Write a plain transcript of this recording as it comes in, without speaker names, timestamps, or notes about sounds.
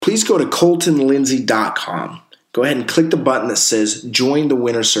please go to coltonlindsay.com. Go ahead and click the button that says Join the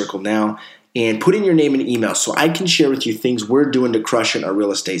Winner Circle now and put in your name and email so I can share with you things we're doing to crush in our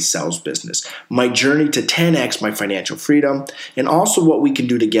real estate sales business, my journey to 10x my financial freedom, and also what we can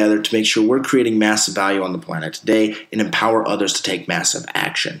do together to make sure we're creating massive value on the planet today and empower others to take massive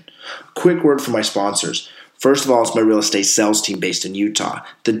action. Quick word from my sponsors. First of all, it's my real estate sales team based in Utah,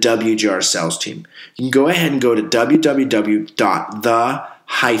 the WGR Sales Team. You can go ahead and go to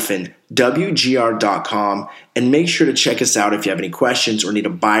www.the-wgr.com and make sure to check us out if you have any questions or need a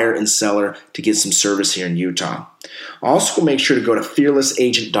buyer and seller to get some service here in Utah. Also, make sure to go to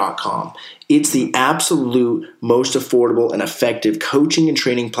fearlessagent.com. It's the absolute most affordable and effective coaching and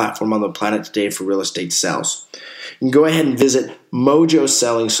training platform on the planet today for real estate sales. You can go ahead and visit Mojo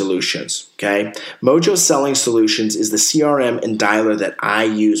Selling Solutions, okay? Mojo Selling Solutions is the CRM and dialer that I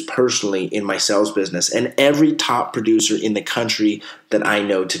use personally in my sales business and every top producer in the country that I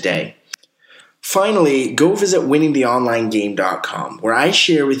know today. Finally, go visit winningtheonlinegame.com where I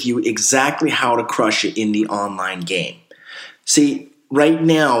share with you exactly how to crush it in the online game. See, right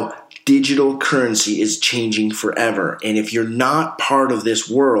now, digital currency is changing forever, and if you're not part of this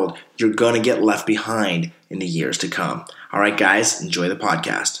world, you're going to get left behind in the years to come. All right, guys, enjoy the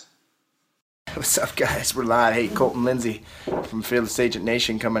podcast. What's up, guys? We're live. Hey, Colton, Lindsay from Fearless Agent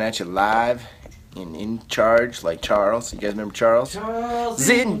Nation coming at you live and in charge like Charles. You guys remember Charles? Charles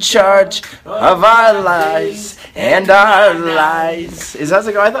in charge of our lives and our lives. Is that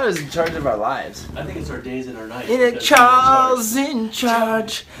like, I thought it was in charge of our lives. I think it's our days and our nights. Charles in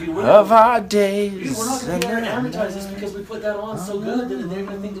charge of our days. We're not going to be able to advertise this because we put that on so good that they're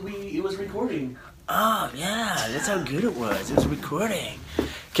going to think that it was recording. Oh, yeah, that's how good it was. It was recording.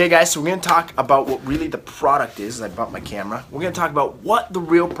 Okay, guys, so we're going to talk about what really the product is. I bumped my camera. We're going to talk about what the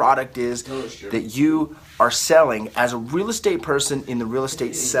real product is that you are selling as a real estate person in the real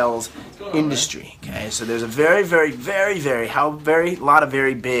estate sales industry. Okay, so there's a very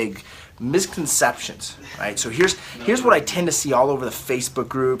big misconceptions, right? So here's what I tend to see all over the Facebook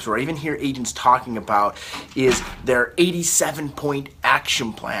groups or even hear agents talking about is their 87-point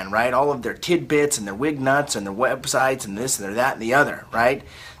action plan, right? All of their tidbits and their wig nuts and their websites and this and their that and the other, right?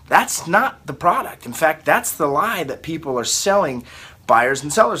 That's not the product. In fact, that's the lie that people are selling buyers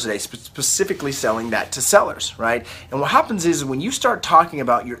and sellers today, specifically selling that to sellers, right? And what happens is when you start talking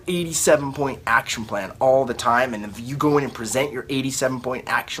about your 87-point action plan all the time, and if you go in and present your 87-point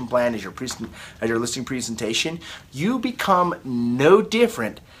action plan as your listing presentation, you become no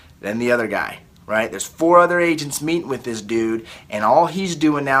different than the other guy, right? There's 4 other agents meeting with this dude, and all he's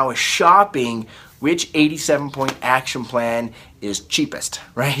doing now is shopping which 87-point action plan is cheapest,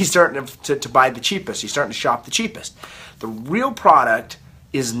 right? He's starting to buy the cheapest. He's starting to shop the cheapest. The real product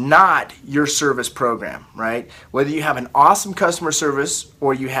is not your service program, right? Whether you have an awesome customer service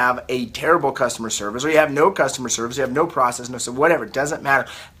or you have a terrible customer service or you have no customer service, you have no process, no so whatever, it doesn't matter.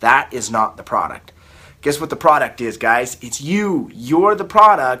 That is not the product. Guess what the product is, guys? It's you. You're the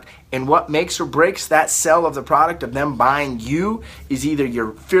product, and what makes or breaks that sell of the product of them buying you is either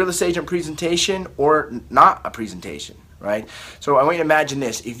your Fearless Agent presentation or not a presentation, right? So I want you to imagine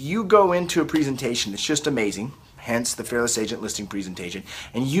this. If you go into a presentation that's just amazing, hence the Fearless Agent listing presentation,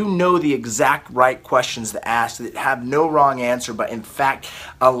 and you know the exact right questions to ask that have no wrong answer, but in fact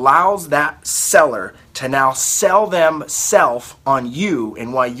allows that seller to now sell themselves on you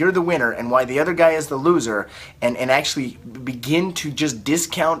and why you're the winner and why the other guy is the loser, and actually begin to just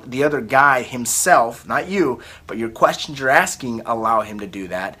discount the other guy himself, not you, but your questions you're asking allow him to do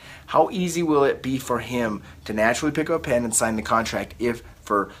that. How easy will it be for him to naturally pick up a pen and sign the contract if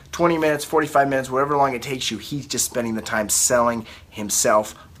for 20 minutes, 45 minutes, whatever long it takes you, he's just spending the time selling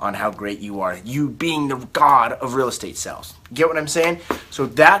himself on how great you are, you being the god of real estate sales. Get what I'm saying? So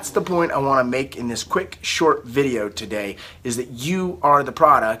that's the point I want to make in this quick, short video today, is that you are the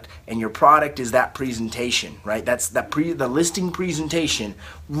product and your product is that presentation, right? That's the listing presentation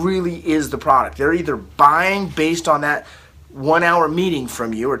really is the product. They're either buying based on that 1-hour meeting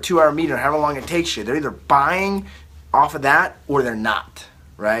from you or 2-hour meeting or however long it takes you. They're either buying off of that or they're not.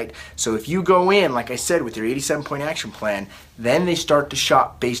 Right? So if you go in, like I said, with your 87-point action plan, then they start to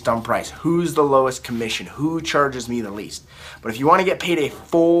shop based on price. Who's the lowest commission? Who charges me the least? But if you want to get paid a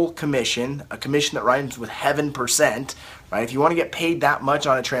full commission, a commission that rhymes with heaven%, right? If you want to get paid that much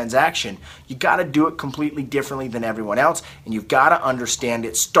on a transaction, you got to do it completely differently than everyone else, and you've got to understand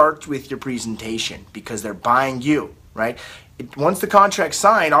it starts with your presentation because they're buying you, right? Once the contract's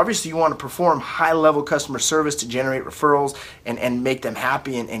signed, obviously you want to perform high-level customer service to generate referrals and make them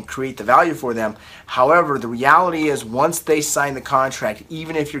happy and create the value for them. However, the reality is once they sign the contract,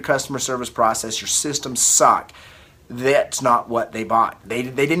 even if your customer service process, your systems suck, that's not what they bought. They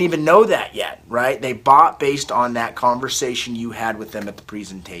didn't even know that yet, right? They bought based on that conversation you had with them at the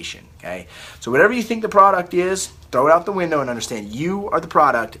presentation, okay? So whatever you think the product is, throw it out the window and understand you are the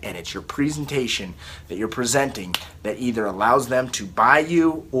product, and it's your presentation that you're presenting that either allows them to buy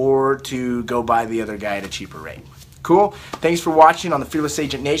you or to go buy the other guy at a cheaper rate. Cool. Thanks for watching on the Fearless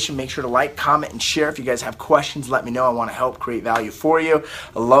Agent Nation. Make sure to like, comment, and share. If you guys have questions, let me know. I want to help create value for you.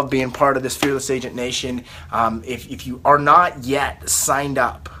 I love being part of this Fearless Agent Nation. If you are not yet signed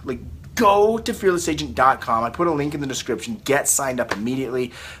up, go to fearlessagent.com. I put a link in the description. Get signed up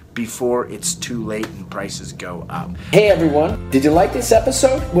immediately before it's too late and prices go up. Hey everyone, did you like this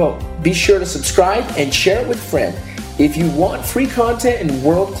episode? Well, be sure to subscribe and share it with a friend. If you want free content and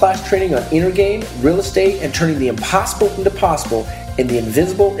world-class training on inner game, real estate, and turning the impossible into possible and the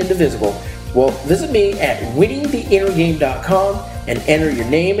invisible into visible, well, visit me at winningtheinnergame.com and enter your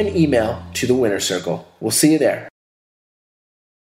name and email to the Winner Circle. We'll see you there.